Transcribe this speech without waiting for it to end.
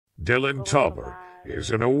Dylan Tauber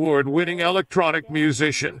is an award-winning electronic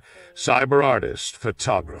musician, cyber artist,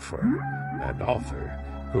 photographer, and author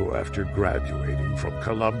who, after graduating from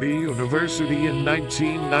Columbia University in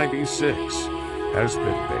 1996, has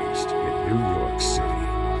been based in New York City,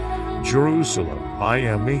 Jerusalem,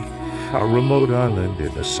 Miami, a remote island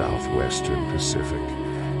in the southwestern Pacific,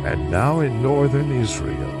 and now in northern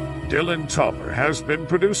Israel. Dylan Tauber has been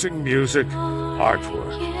producing music,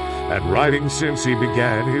 artwork, and writing since he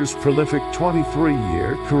began his prolific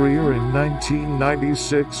 23-year career in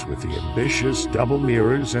 1996 with the ambitious Double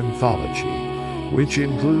Mirrors anthology, which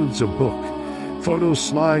includes a book, photo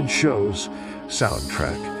slideshows,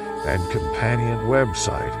 soundtrack, and companion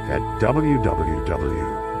website at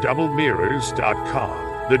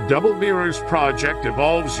www.doublemirrors.com. The Double Mirrors project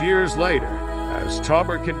evolves years later as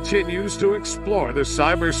Tauber continues to explore the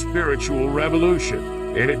cyber-spiritual revolution.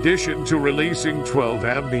 In addition to releasing 12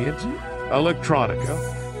 ambient,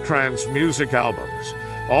 electronica, trance music albums,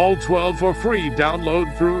 all 12 for free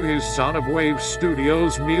download through his Son of Wave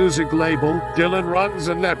Studios music label, Dylan runs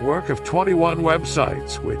a network of 21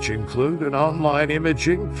 websites, which include an online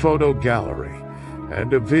imaging photo gallery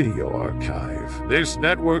and a video archive. This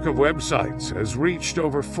network of websites has reached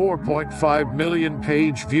over 4.5 million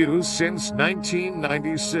page views since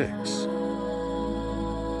 1996.